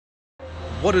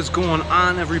What is going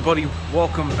on, everybody?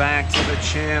 Welcome back to the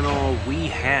channel. We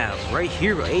have right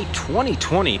here a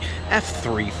 2020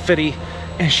 F350,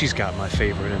 and she's got my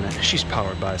favorite in it. She's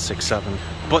powered by a 6.7.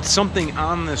 But something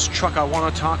on this truck I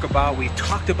want to talk about, we've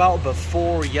talked about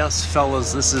before. Yes,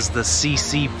 fellas, this is the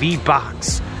CCV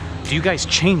box. Do you guys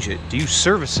change it? Do you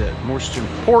service it? Most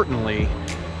importantly,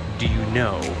 do you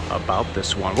know about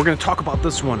this one? We're going to talk about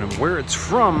this one and where it's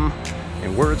from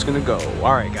and where it's going to go.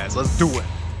 All right, guys, let's do it.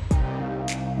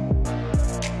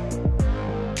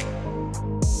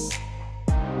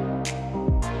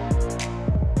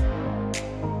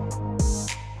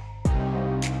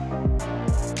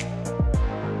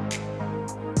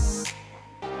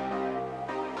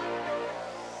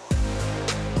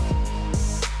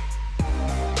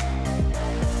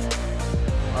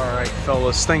 Alright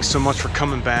fellas, thanks so much for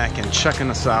coming back and checking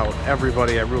us out.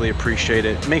 Everybody, I really appreciate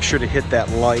it. Make sure to hit that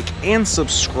like and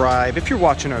subscribe. If you're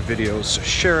watching our videos,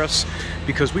 share us,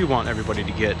 because we want everybody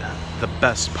to get the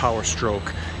best power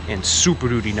stroke and Super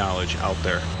Duty knowledge out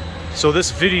there. So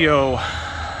this video,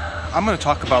 I'm going to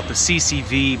talk about the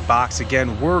CCV box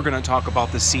again. We're going to talk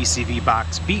about the CCV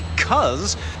box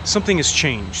because something has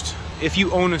changed. If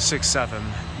you own a 6.7,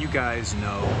 you guys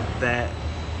know that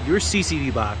your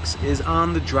CCV box is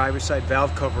on the driver's side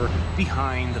valve cover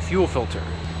behind the fuel filter.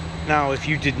 Now, if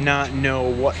you did not know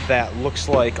what that looks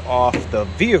like off the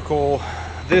vehicle,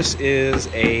 this is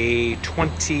a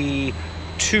 22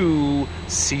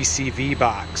 CCV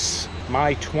box.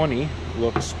 My 20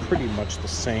 looks pretty much the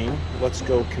same. Let's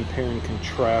go compare and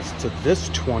contrast to this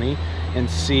 20 and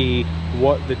see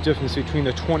what the difference between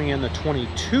the 20 and the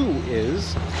 22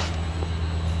 is.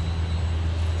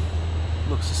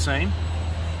 Looks the same.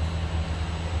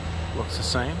 Looks the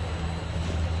same.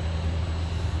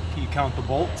 Can you count the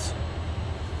bolts?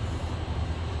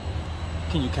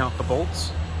 Can you count the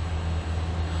bolts?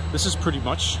 This is pretty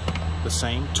much the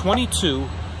same. 22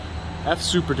 F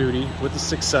Super Duty with the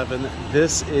 6.7.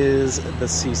 This is the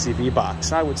CCV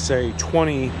box. I would say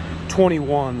 20,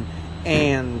 21,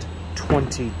 and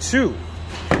 22.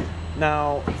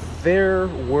 Now, there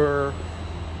were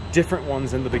different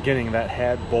ones in the beginning that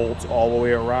had bolts all the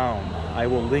way around. I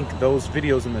will link those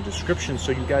videos in the description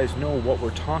so you guys know what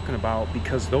we're talking about,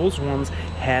 because those ones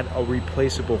had a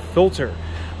replaceable filter.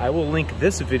 I will link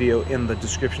this video in the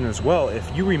description as well. If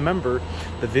you remember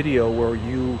the video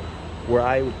where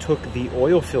I took the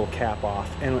oil fill cap off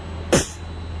and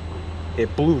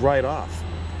it blew right off.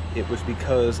 It was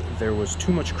because there was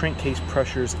too much crankcase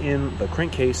pressures in the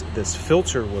crankcase. This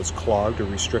filter was clogged or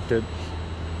restricted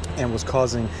and was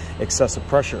causing excessive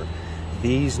pressure.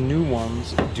 These new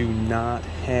ones do not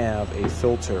have a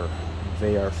filter.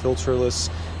 They are filterless.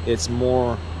 It's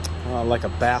more like a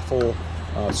baffle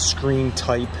screen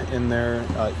type in there.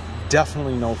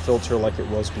 Definitely no filter like it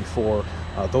was before.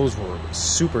 Those were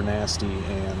super nasty,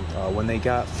 and when they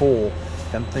got full,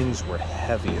 them things were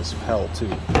heavy as hell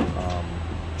too.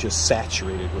 Just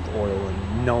saturated with oil,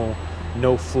 and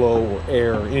no flow or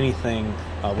air or anything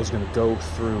was going to go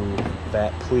through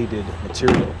that pleated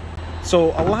material.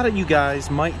 So a lot of you guys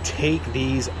might take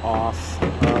these off.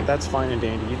 That's fine and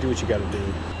dandy. You do what you got to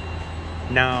do.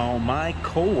 Now, my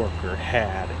coworker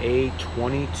had a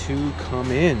 22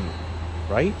 come in,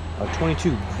 right? A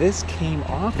 22. This came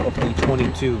off of a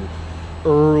 22.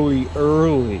 Early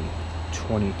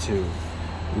 22.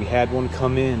 We had one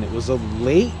come in. It was a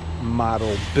late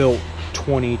model built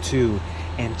 22.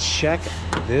 And check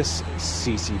this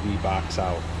CCV box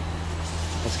out.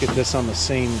 Let's get this on the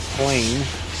same plane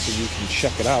so you can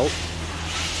check it out.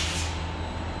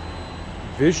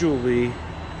 Visually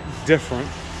different.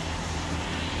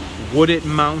 Would it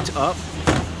mount up?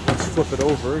 Let's flip it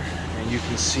over and you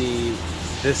can see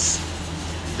this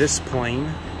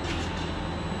plane.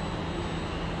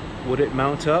 Would it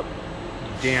mount up?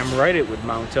 Damn right it would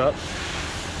mount up.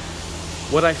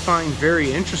 What I find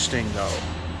very interesting though,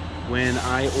 when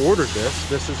I ordered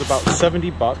this is about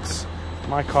 70 bucks.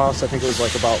 My cost, I think it was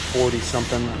like about 40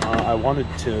 something. I wanted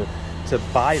to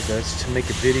buy this to make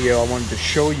a video. I wanted to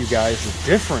show you guys the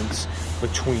difference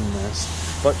between this.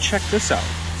 But check this out.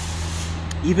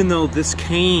 Even though this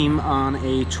came on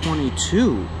a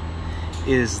 22,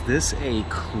 is this a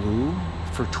clue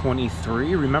for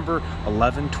 23? Remember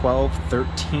 11, 12,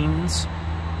 13s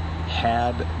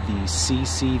had the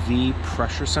CCV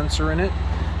pressure sensor in it?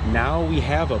 Now we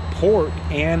have a port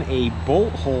and a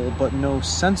bolt hole, but no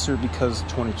sensor because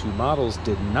 22 models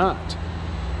did not.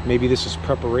 Maybe this is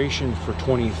preparation for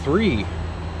 23,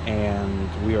 and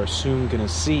we are soon going to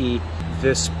see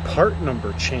this part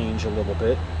number change a little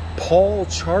bit. Paul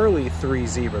Charlie 3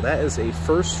 Zebra. That is a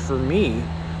first for me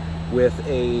with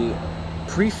a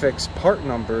prefix part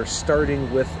number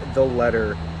starting with the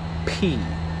letter P.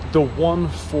 The one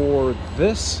for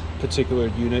this particular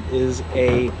unit is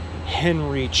a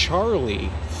Henry Charlie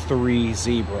 3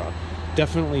 Zebra.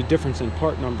 Definitely difference in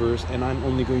part numbers, and I'm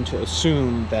only going to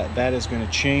assume that that is going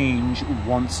to change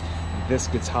once this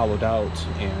gets hollowed out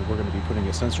and we're going to be putting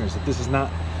a sensor in. If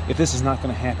this is not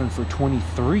going to happen for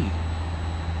 23,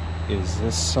 is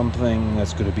this something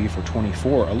that's going to be for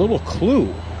 24? A little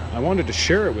clue. I wanted to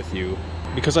share it with you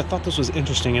because I thought this was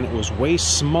interesting, and it was way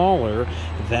smaller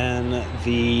than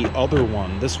the other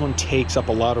one. This one takes up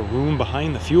a lot of room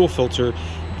behind the fuel filter.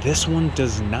 This one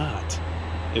does not.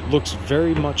 It looks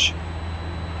very much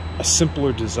a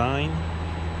simpler design.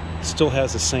 Still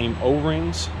has the same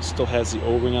O-rings, still has the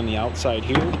O-ring on the outside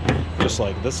here, just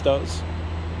like this does.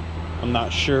 I'm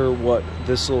not sure what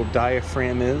this little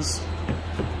diaphragm is,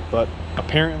 but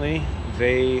apparently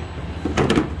they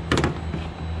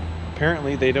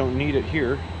don't need it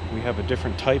here. We have a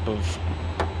different type of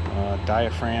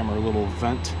diaphragm or little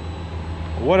vent,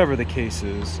 whatever the case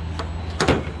is.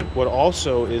 What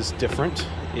also is different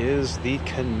is the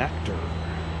connector.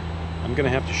 I'm gonna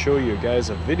have to show you guys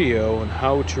a video on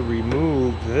how to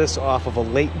remove this off of a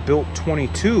late built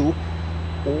 22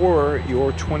 or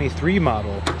your 23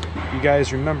 model. You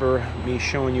guys remember me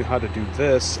showing you how to do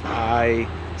this. I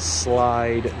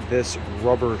slide this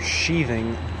rubber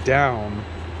sheathing down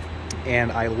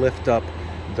and I lift up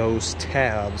those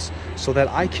tabs so that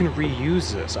I can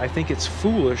reuse this. I think it's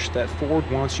foolish that Ford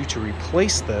wants you to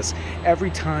replace this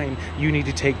every time you need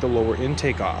to take the lower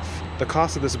intake off. The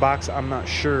cost of this box, I'm not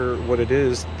sure what it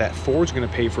is that Ford's going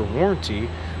to pay for warranty,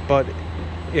 but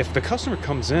if the customer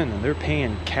comes in and they're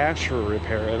paying cash for a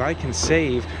repair and I can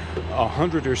save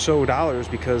 $100 or so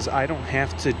because I don't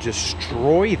have to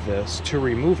destroy this to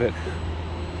remove it,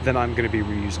 then I'm going to be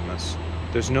reusing this.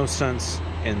 There's no sense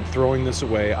in throwing this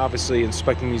away. Obviously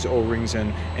inspecting these O-rings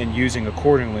and using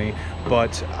accordingly,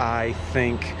 but I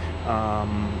think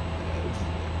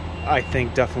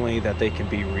definitely that they can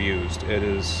be reused.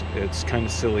 It's kind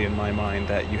of silly in my mind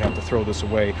that you have to throw this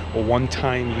away, a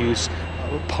one-time use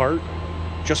part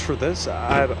just for this.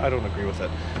 I don't agree with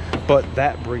it. But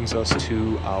that brings us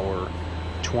to our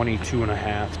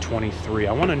 22.5, 23.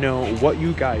 I want to know what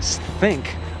you guys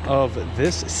think of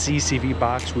this CCV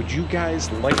box. Would you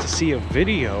guys like to see a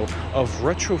video of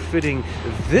retrofitting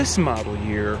this model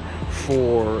year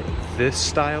for this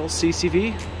style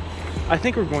CCV? I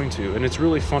think we're going to, and it's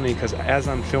really funny because as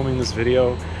I'm filming this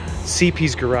video,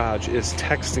 CP's Garage is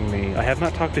texting me. I have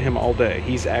not talked to him all day.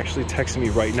 He's actually texting me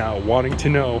right now wanting to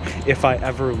know if I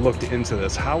ever looked into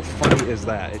this. How funny is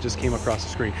that? It just came across the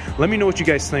screen. Let me know what you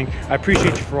guys think. I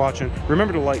appreciate you for watching.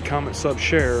 Remember to like, comment, sub,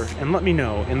 share, and let me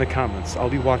know in the comments.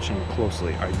 I'll be watching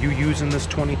closely. Are you using this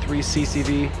 23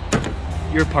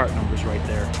 CCV? Your part number's right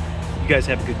there. You guys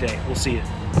have a good day. We'll see you.